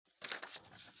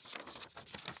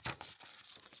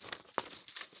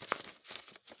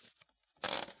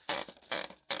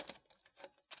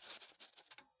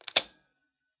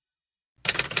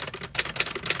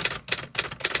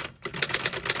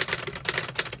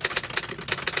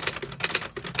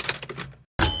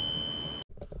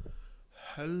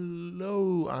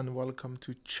Hello and welcome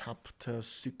to chapter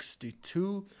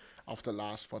 62 of the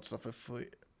last thoughts of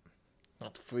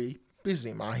a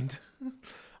busy mind.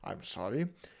 I'm sorry.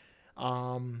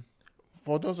 Um,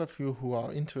 for those of you who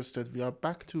are interested, we are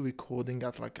back to recording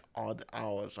at like odd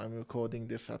hours. I'm recording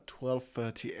this at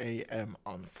 12:30 a.m.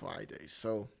 on Friday.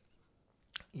 So,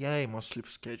 yay, my sleep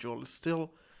schedule is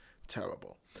still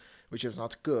terrible, which is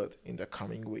not good in the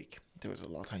coming week. There is a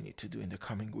lot I need to do in the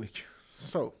coming week.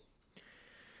 So,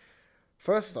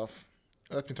 first off,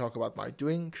 let me talk about my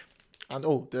doing. And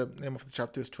the name of the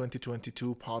chapter is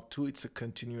 2022 Part 2. It's a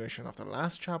continuation of the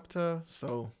last chapter.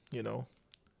 So,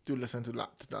 do listen to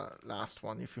the last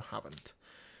one if you haven't.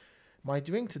 My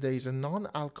drink today is a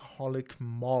non-alcoholic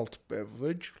malt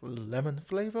beverage, lemon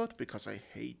flavored, because I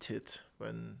hate it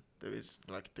when there is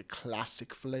like the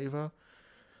classic flavor.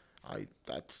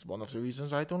 That's one of the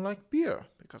reasons I don't like beer,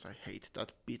 because I hate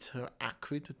that bitter,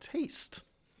 acrid taste.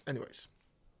 Anyways,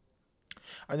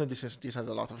 I know this has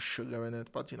a lot of sugar in it,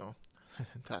 but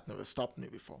that never stopped me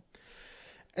before.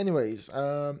 Anyways,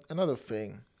 another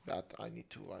thing that I need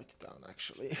to write down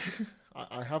actually.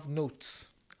 I have notes.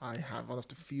 I have one of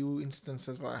the few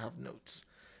instances where I have notes,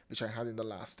 which I had in the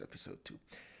last episode too.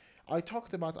 I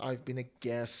talked about I've been a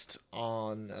guest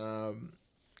on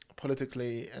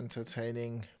politically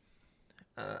entertaining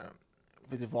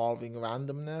with evolving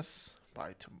randomness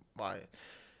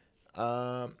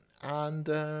and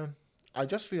I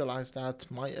just realized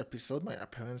that my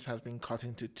appearance has been cut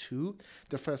into two.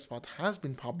 The first part has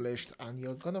been published, and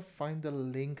you're gonna find a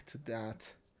link to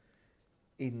that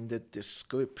in the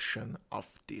description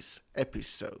of this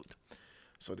episode.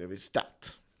 So there is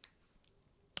that.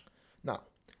 Now,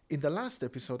 in the last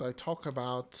episode, I talked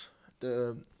about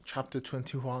the chapter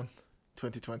 21,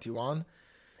 2021,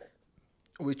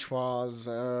 which was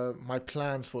my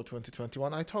plans for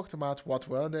 2021. I talked about what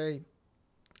were they,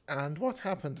 and what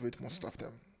happened with most of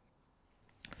them.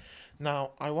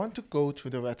 Now, I want to go to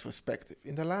the retrospective.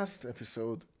 In the last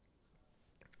episode,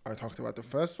 I talked about the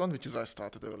first one, which is I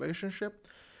started a relationship,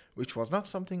 which was not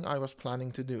something I was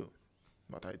planning to do,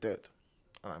 but I did.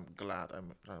 And I'm glad,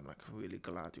 I'm like really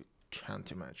glad, you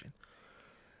can't imagine.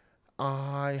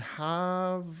 I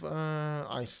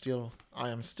am still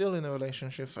in a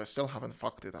relationship, so I still haven't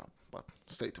fucked it up, but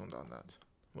stay tuned on that.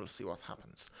 We'll see what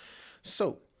happens.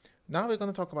 So, now we're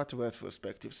going to talk about the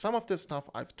retrospective. Some of the stuff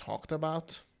I've talked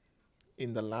about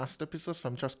in the last episode, so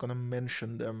I'm just going to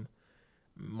mention them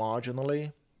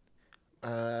marginally.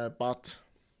 But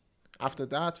after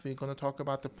that, we're going to talk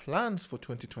about the plans for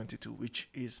 2022, which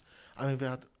is,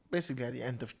 we're basically at the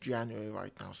end of January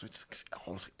right now, so it's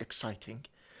all exciting.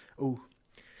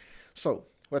 So,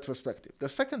 retrospective. The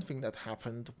second thing that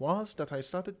happened was that I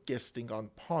started guesting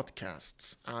on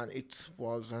podcasts, and it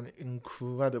was an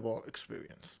incredible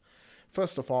experience.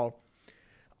 First of all,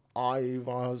 I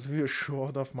was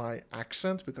reassured of my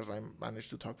accent because I managed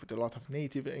to talk with a lot of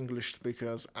native English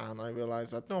speakers, and I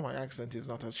realized that no, my accent is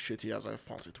not as shitty as I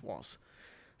thought it was.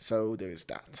 So there is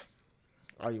that.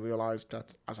 I realized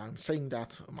that as I'm saying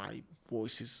that, my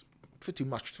voice is pretty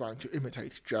much trying to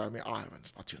imitate Jeremy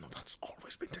Irons, but that's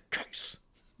always been the case.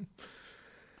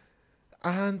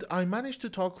 And I managed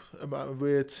to talk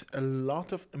with a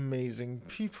lot of amazing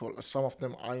people. Some of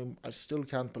them I still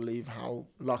can't believe how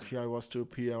lucky I was to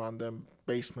appear on the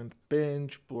Basement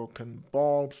Binge, Broken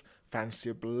Bulbs,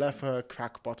 Fancy Bleffer,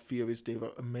 Crackpot Theories. They were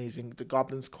amazing. The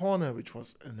Goblin's Corner, which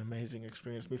was an amazing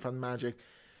experience. Myth and Magic.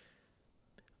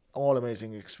 All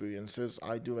amazing experiences.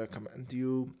 I do recommend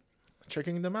you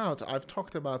checking them out. I've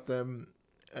talked about them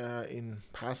in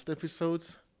past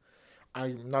episodes.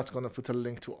 I'm not going to put a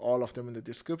link to all of them in the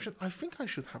description. I think I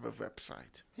should have a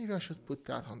website. Maybe I should put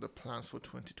that on the plans for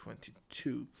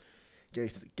 2022,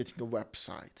 getting a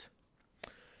website.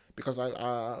 Because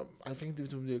I think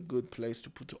this would be a good place to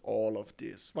put all of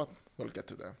this. But we'll get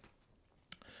to that.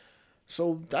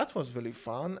 So that was really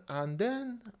fun. And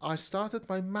then I started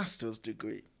my master's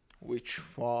degree, which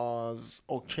was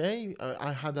okay.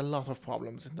 I had a lot of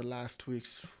problems in the last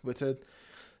weeks with it.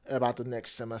 About the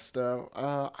next semester.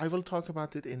 I will talk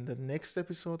about it in the next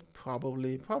episode.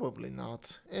 Probably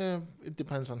not. It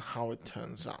depends on how it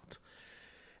turns out.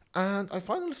 And I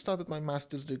finally started my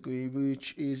master's degree,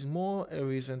 which is more a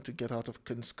reason to get out of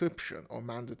conscription or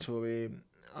mandatory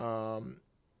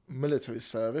military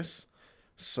service.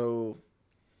 So,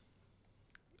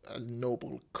 a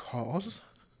noble cause.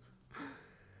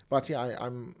 But yeah,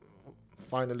 I'm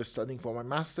finally studying for my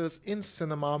master's in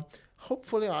cinema.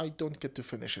 Hopefully I don't get to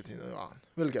finish it in Iran.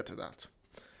 We'll get to that.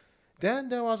 Then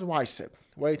there was YSEP.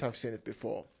 Wait, I've seen it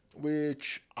before.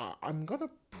 Which I'm going to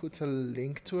put a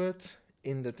link to it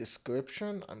in the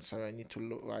description. I'm sorry, I need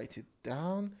to write it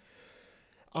down.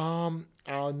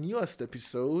 Our newest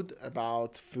episode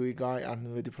about Free Guy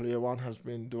and Ready Player One has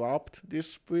been dropped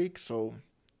this week, so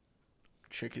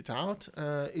check it out.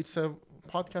 It's a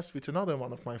podcast with another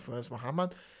one of my friends,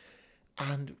 Muhammad,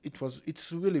 and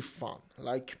it's really fun.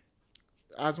 Like,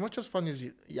 as much as fun as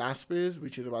Yasp is,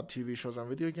 which is about TV shows and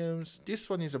video games, this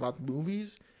one is about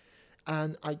movies,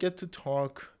 and I get to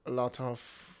talk a lot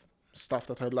of stuff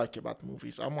that I like about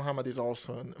movies. And Muhammad is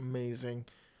also an amazing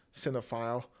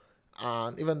cinephile,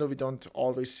 and even though we don't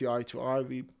always see eye to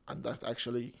eye, and that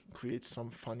actually creates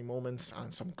some funny moments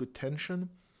and some good tension.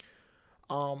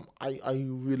 I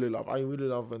really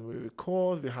love when we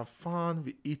record, we have fun,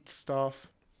 we eat stuff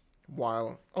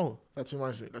while, oh, that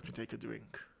reminds me, let me take a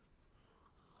drink.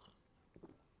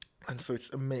 And so it's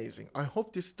amazing. I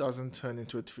hope this doesn't turn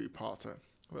into a three-parter.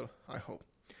 Well, I hope.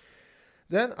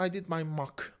 Then I did my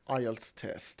mock IELTS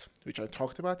test, which I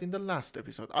talked about in the last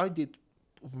episode. I did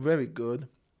very good,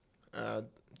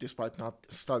 despite not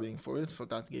studying for it, so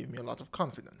that gave me a lot of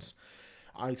confidence.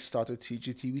 I started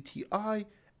TGTBTI,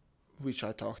 which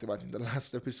I talked about in the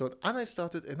last episode, and I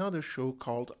started another show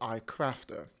called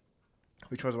iCrafter,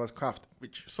 which was about craft,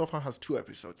 which so far has 2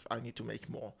 episodes. I need to make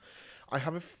more. I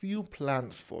have a few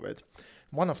plans for it.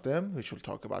 One of them, which we'll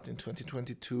talk about in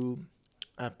 2022,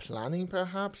 planning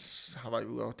perhaps. Have I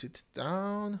wrote it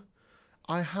down?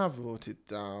 I have wrote it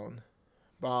down,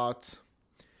 but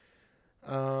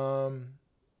I'll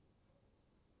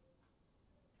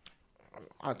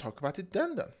talk about it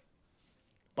then.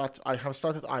 But I have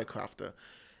started iCrafter.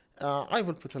 I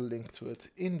will put a link to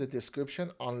it in the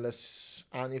description, and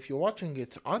if you're watching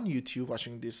this on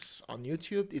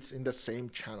YouTube, it's in the same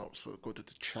channel, so go to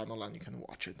the channel and you can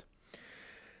watch it.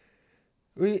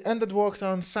 We ended work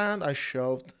on Sand. I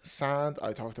shelved Sand.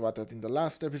 I talked about that in the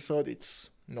last episode. It's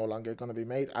no longer going to be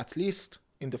made, at least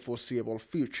in the foreseeable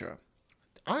future.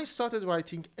 I started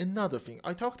writing another thing.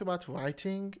 I talked about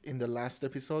writing in the last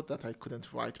episode, that I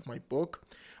couldn't write my book,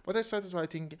 but I started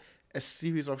writing a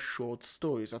series of short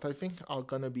stories that I think are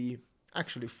gonna be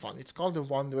actually fun. It's called The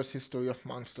Wondrous History of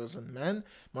Monsters and Men.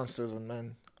 Monsters and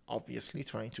Men, obviously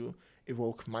trying to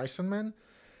evoke mice and men.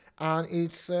 And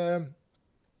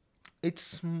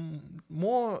it's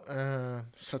more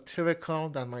satirical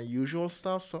than my usual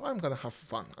stuff, so I'm gonna have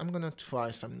fun. I'm gonna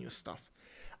try some new stuff.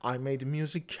 I made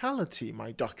Musicality,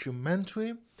 my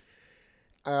documentary.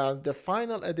 The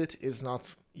final edit is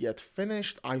not yet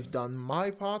finished. I've done my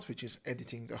part, which is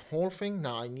editing the whole thing.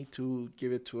 Now I need to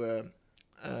give it to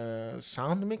a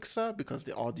sound mixer because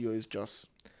the audio is just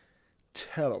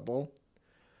terrible.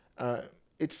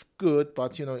 It's good,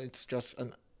 but it's just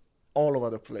all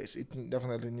over the place. It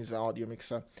definitely needs an audio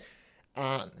mixer.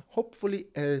 And hopefully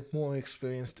a more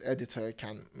experienced editor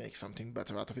can make something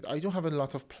better out of it. I do have a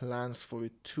lot of plans for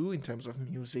it too, in terms of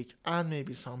music and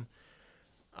maybe some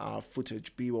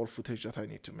footage, B-roll footage that I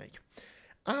need to make.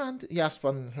 And Yasp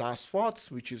and Last Thoughts,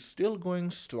 which is still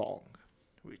going strong,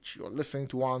 which you're listening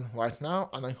to one right now,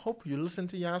 and I hope you listen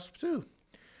to Yasp too.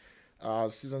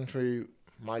 Season 3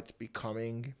 might be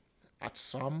coming at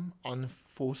some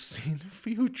unforeseen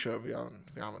future. We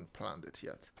haven't planned it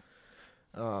yet.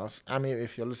 Amir,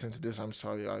 if you're listening to this, I'm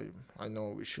sorry. I know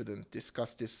we shouldn't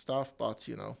discuss this stuff, but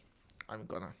I'm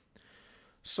gonna.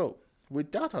 So,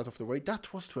 with that out of the way,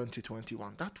 that was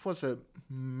 2021. That was a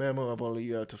memorable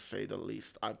year, to say the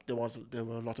least. There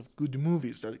were a lot of good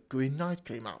movies. The Green Knight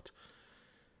came out,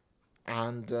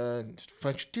 and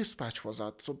French Dispatch was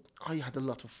out. So I had a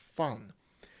lot of fun.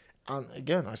 And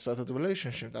again, I started a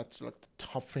relationship. That's like the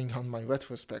top thing on my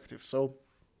retrospective. So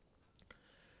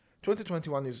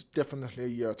 2021 is definitely a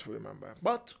year to remember.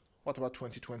 But what about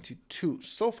 2022?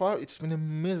 So far, it's been a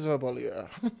miserable year.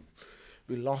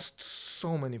 We lost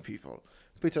so many people.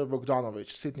 Peter Bogdanovich,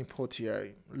 Sidney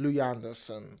Poitier, Louis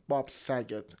Anderson, Bob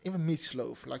Saget, even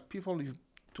Meatloaf. Like, people you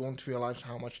don't realize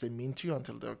how much they mean to you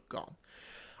until they're gone.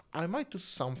 I might do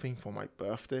something for my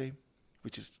birthday,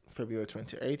 which is February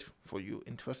 28th, for you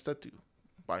interested to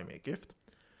buy me a gift.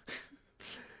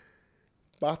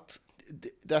 But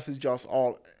that is just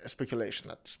all speculation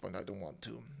at this point. I don't want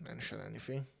to mention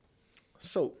anything.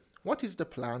 So, what is the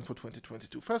plan for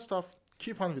 2022? First off,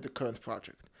 keep on with the current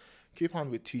project. Keep on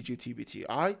with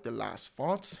TGTBTI, The Last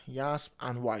Thoughts, YASP,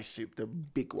 and YSIP, the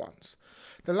big ones.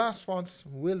 The Last Thoughts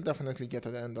will definitely get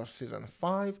to the end of Season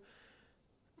 5.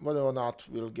 Whether or not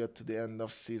we'll get to the end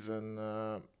of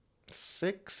Season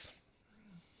 6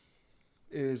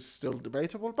 is still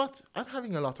debatable, but I'm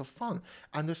having a lot of fun,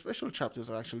 and the special chapters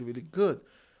are actually really good.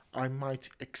 I might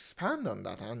expand on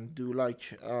that and do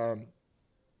like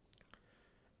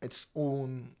its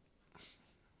own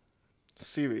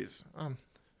series.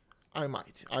 I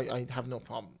might. I have no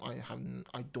problem.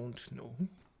 I don't know.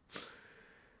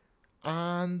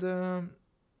 And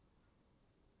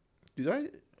did I?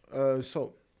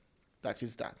 So that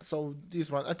is that. So this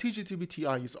one, a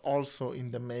TGTBTI is also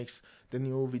in the mix. The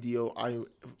new video I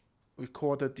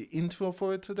recorded the intro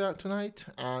for it tonight,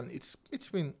 and it's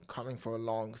been coming for a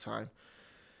long time.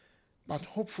 But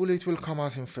hopefully it will come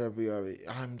out in February.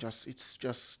 It's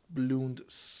just ballooned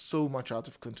so much out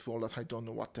of control that I don't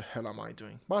know what the hell am I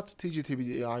doing. But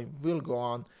TGTBTI will go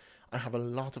on. I have a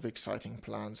lot of exciting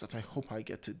plans that I hope I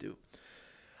get to do.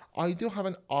 I do have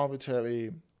an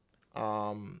arbitrary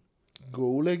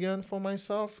goal again for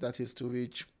myself, that is to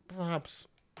reach perhaps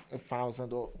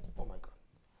 1,000 or, oh my god,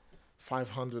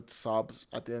 500 subs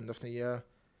at the end of the year.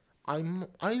 I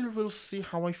will see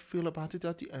how I feel about it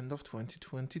at the end of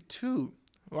 2022.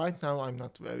 Right now I'm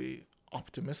not very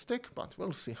optimistic, but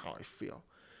we'll see how I feel.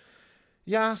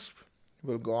 Yes,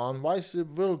 we'll go on.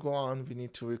 YSIP will go on. We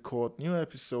need to record new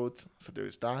episodes, so there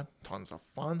is that. Tons of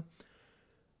fun.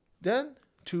 Then,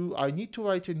 two, I need to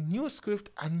write a new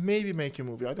script and maybe make a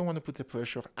movie. I don't want to put the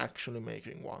pressure of actually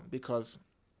making one because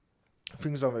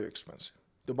things are very expensive.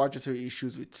 The budgetary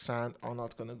issues with Sand are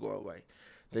not going to go away.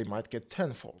 They might get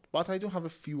tenfold. But I do have a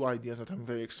few ideas that I'm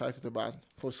very excited about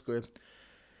for script.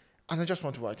 And I just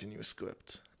want to write a new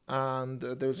script. And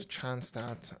there's a chance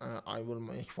that I will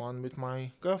make one with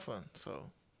my girlfriend. So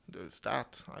there's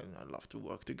that. I love to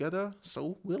work together.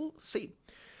 So we'll see.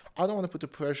 I don't want to put the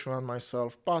pressure on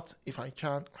myself. But if I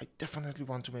can, I definitely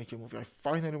want to make a movie. I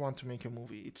finally want to make a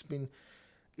movie.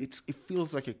 It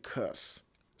feels like a curse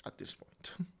at this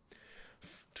point.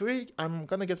 3, I'm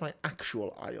gonna get my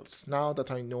actual IELTS now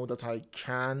that I know that I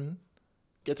can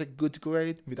get a good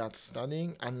grade without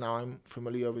studying, and now I'm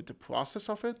familiar with the process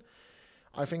of it.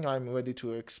 I think I'm ready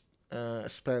to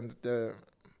spend the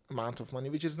amount of money,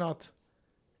 which is not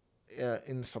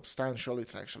insubstantial.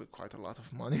 It's actually quite a lot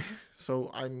of money,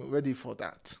 so I'm ready for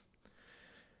that.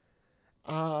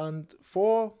 And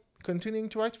 4, continuing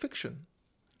to write fiction.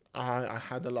 I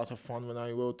had a lot of fun when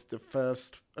I wrote the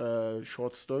first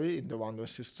short story in the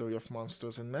wondrous history of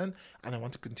monsters and men, and I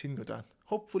want to continue that.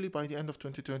 Hopefully by the end of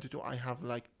 2022 I have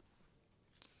like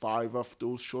 5 of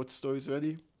those short stories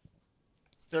ready.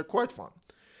 They're quite fun.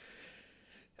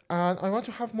 And I want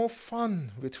to have more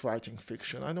fun with writing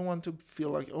fiction. I don't want to feel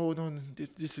like, oh no,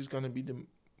 this is going to be the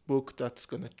book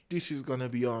this is going to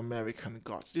be your American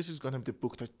Gods. This is going to be the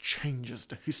book that changes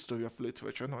the history of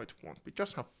literature. No, it won't. We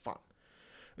just have fun.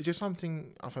 Which is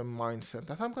something of a mindset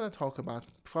that I'm going to talk about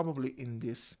probably in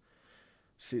this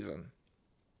season.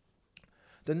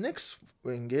 The next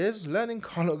thing is learning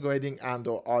color grading and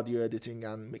or audio editing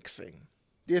and mixing.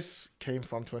 This came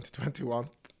from 2021,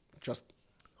 just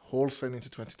wholesale into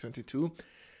 2022.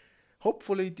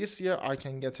 Hopefully this year I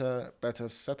can get a better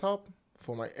setup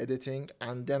for my editing,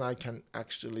 and then I can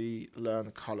actually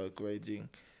learn color grading.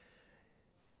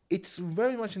 It's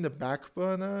very much in the back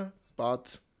burner,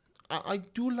 but I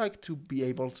do like to be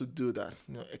able to do that,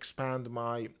 expand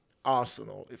my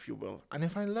arsenal, if you will. And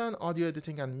if I learn audio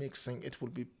editing and mixing, it will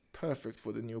be perfect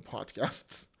for the new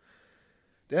podcasts.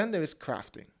 Then there is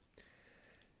crafting.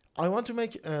 I want to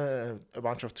make a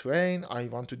bunch of terrain. I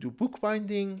want to do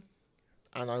bookbinding,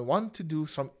 and I want to do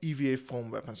some EVA foam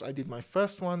weapons. I did my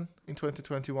first one in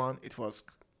 2021. It was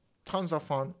tons of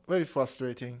fun, very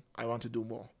frustrating. I want to do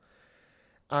more.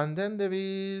 And then there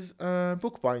is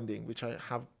bookbinding, which I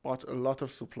have bought a lot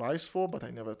of supplies for, but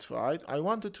I never tried. I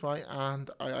want to try, and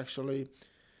I actually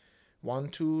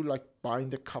want to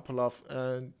bind a couple of.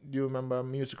 Do you remember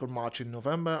Musical March in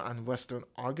November and Western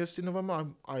August in November?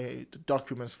 The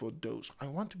documents for those. I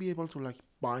want to be able to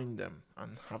bind them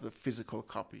and have the physical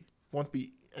copy. Won't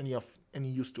be any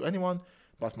use to anyone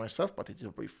but myself, but it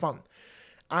will be fun.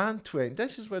 And train.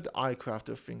 This is where the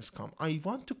iCrafter things come. I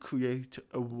want to create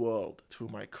a world through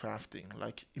my crafting.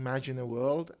 Imagine a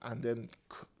world and then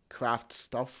craft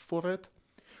stuff for it.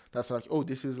 That's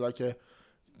this is the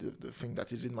thing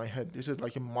that is in my head. This is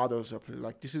like a model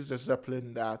Zeppelin. This is the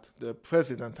Zeppelin that the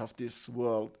president of this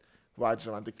world rides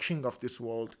around. The king of this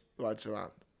world rides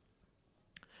around.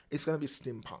 It's going to be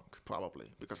steampunk,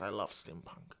 probably, because I love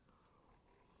steampunk.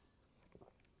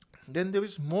 Then there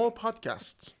is more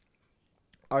podcasts.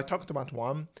 I talked about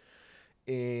one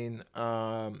in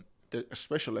the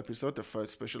special episode, the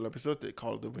first special episode. They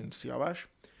called the Wind Siavash.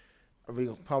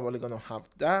 We're probably going to have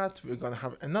that. We're going to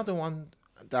have another one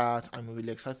that I'm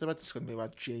really excited about. It's going to be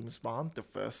about James Bond, the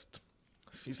first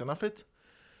season of it.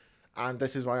 And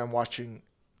this is why I'm watching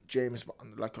James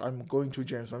Bond. I'm going to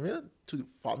James Bond. We're to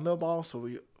Thunderball, so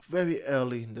we're very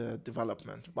early in the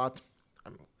development. But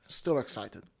I'm still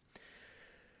excited.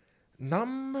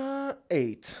 Number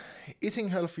 8, eating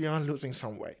healthier and losing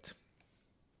some weight.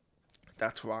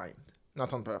 That rhymed,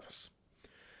 not on purpose.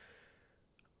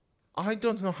 I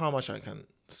don't know how much I can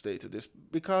stay to this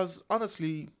because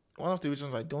honestly, one of the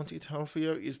reasons I don't eat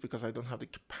healthier is because I don't have the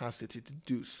capacity to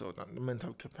do so, not the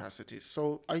mental capacity.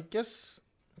 So I guess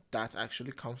that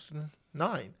actually comes to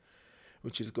 9,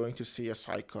 which is going to see a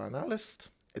psychoanalyst,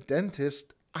 a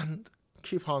dentist, and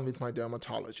keep on with my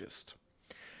dermatologist.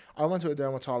 I went to a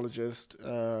dermatologist.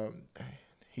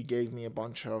 He gave me a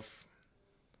bunch of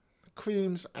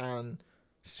creams and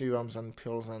serums and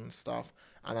pills and stuff,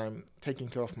 and I'm taking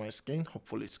care of my skin.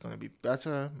 Hopefully, it's going to be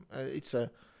better. It's a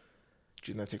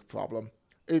genetic problem.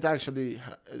 It actually,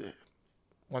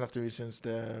 one of the reasons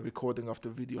the recording of the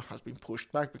video has been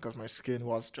pushed back because my skin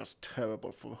was just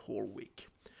terrible for a whole week.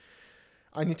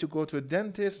 I need to go to a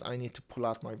dentist. I need to pull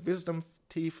out my wisdom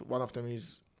teeth. One of them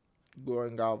is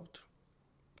going out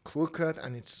crooked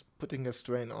and it's putting a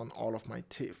strain on all of my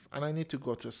teeth. And I need to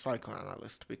go to a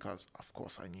psychoanalyst because, of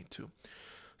course, I need to.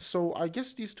 So I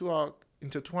guess these two are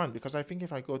intertwined because I think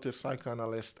if I go to a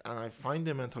psychoanalyst and I find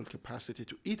the mental capacity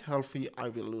to eat healthy, I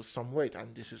will lose some weight.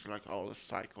 And this is like all a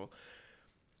cycle.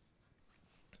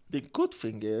 The good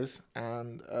thing is,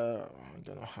 and I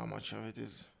don't know how much of it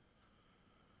is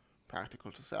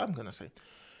practical to say, I'm going to say,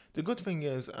 the good thing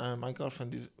is my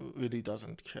girlfriend really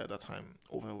doesn't care that I'm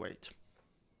overweight.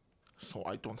 So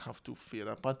I don't have to fear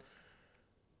that. But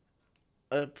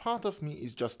a part of me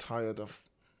is just tired of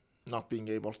not being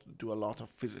able to do a lot of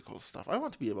physical stuff. I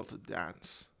want to be able to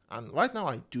dance. And right now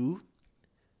I do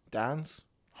dance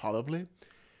horribly.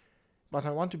 But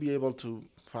I want to be able to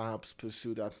perhaps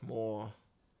pursue that more,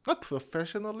 not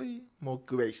professionally, more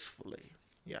gracefully.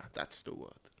 Yeah, that's the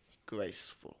word.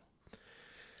 Graceful.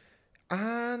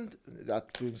 And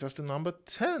that brings us to number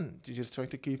 10. Just trying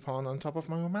to keep on top of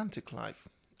my romantic life.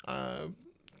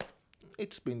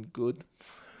 It's been good.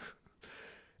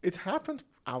 It happened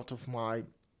out of my...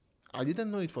 I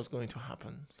didn't know it was going to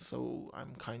happen, so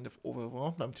I'm kind of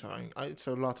overwhelmed. I'm trying. It's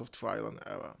a lot of trial and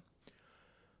error.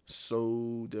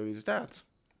 So there is that.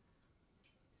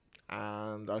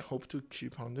 And I hope to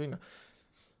keep on doing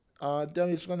that. There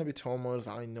is going to be turmoils,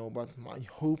 I know, but my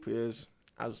hope is,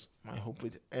 as my hope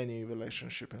with any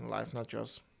relationship in life, not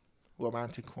just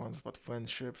romantic ones, but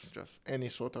friendships, just any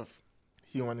sort of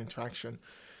human interaction,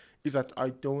 is that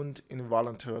I don't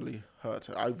involuntarily hurt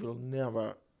her. I will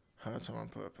never hurt her on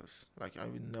purpose. Like, I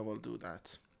will never do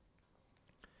that.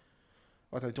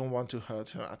 But I don't want to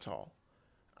hurt her at all.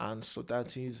 And so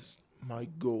that is my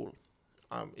goal.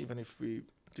 Even if we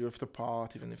drift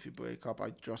apart, even if we break up,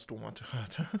 I just don't want to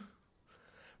hurt her.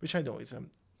 Which I know is a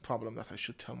problem that I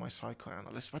should tell my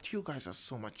psychoanalyst. But you guys are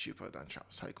so much cheaper than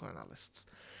psychoanalysts.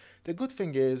 The good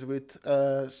thing is, with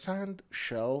sand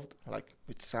shelved, like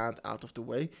with sand out of the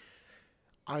way,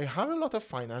 I have a lot of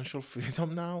financial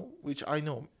freedom now, which I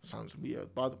know sounds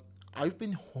weird, but I've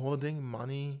been hoarding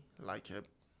money like a...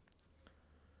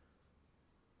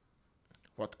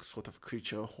 What sort of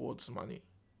creature hoards money?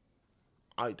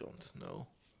 I don't know.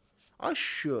 I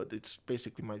should. It's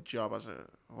basically my job as a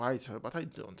writer, but I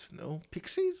don't know.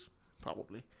 Pixies?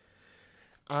 Probably.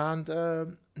 And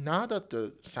now that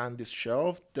the sand is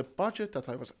shelved, the budget that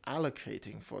I was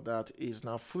allocating for that is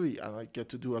now free, and I get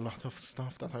to do a lot of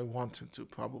stuff that I wanted to.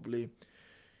 Probably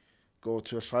go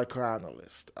to a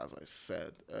psychoanalyst, as I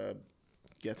said,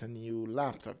 get a new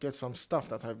laptop, get some stuff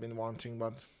that I've been wanting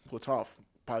but put off,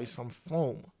 buy some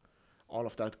foam, all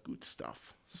of that good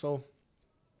stuff. So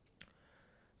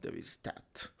there is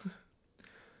that.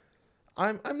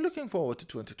 I'm looking forward to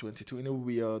 2022 in a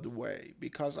weird way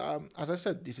because, as I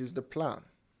said, this is the plan.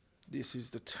 This is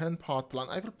the 10-part plan.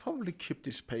 I will probably keep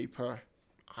this paper,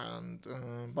 and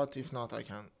but if not, I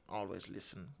can always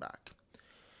listen back.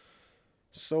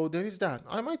 So there is that.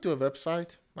 I might do a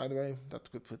website, by the way,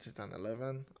 that could put it on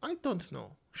 11. I don't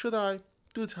know. Should I?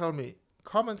 Do tell me.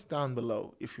 Comment down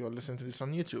below if you're listening to this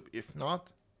on YouTube. If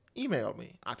not, email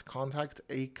me at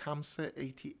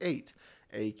contactakamseh88,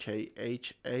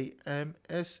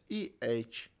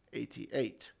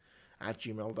 AKHAMSEH88 at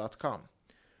gmail.com.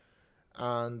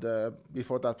 And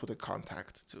before that, put a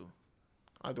contact too.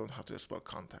 I don't have to spell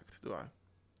contact, do I?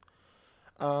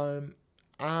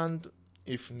 And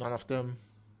if none of them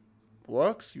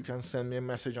works, you can send me a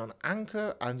message on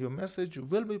Anchor, and your message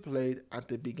will be played at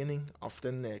the beginning of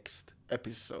the next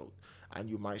episode, and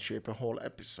you might shape a whole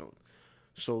episode.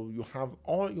 So you have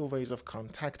all your ways of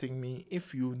contacting me.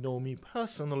 If you know me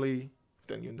personally,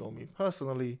 then you know me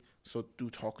personally, so do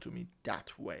talk to me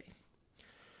that way.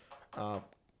 Oh,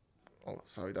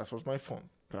 sorry, that was my phone.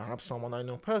 Perhaps someone I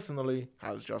know personally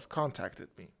has just contacted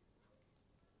me.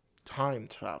 Time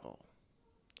travel.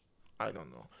 I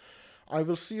don't know. I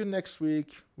will see you next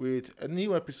week with a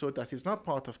new episode that is not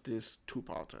part of this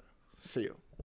two-parter. See you.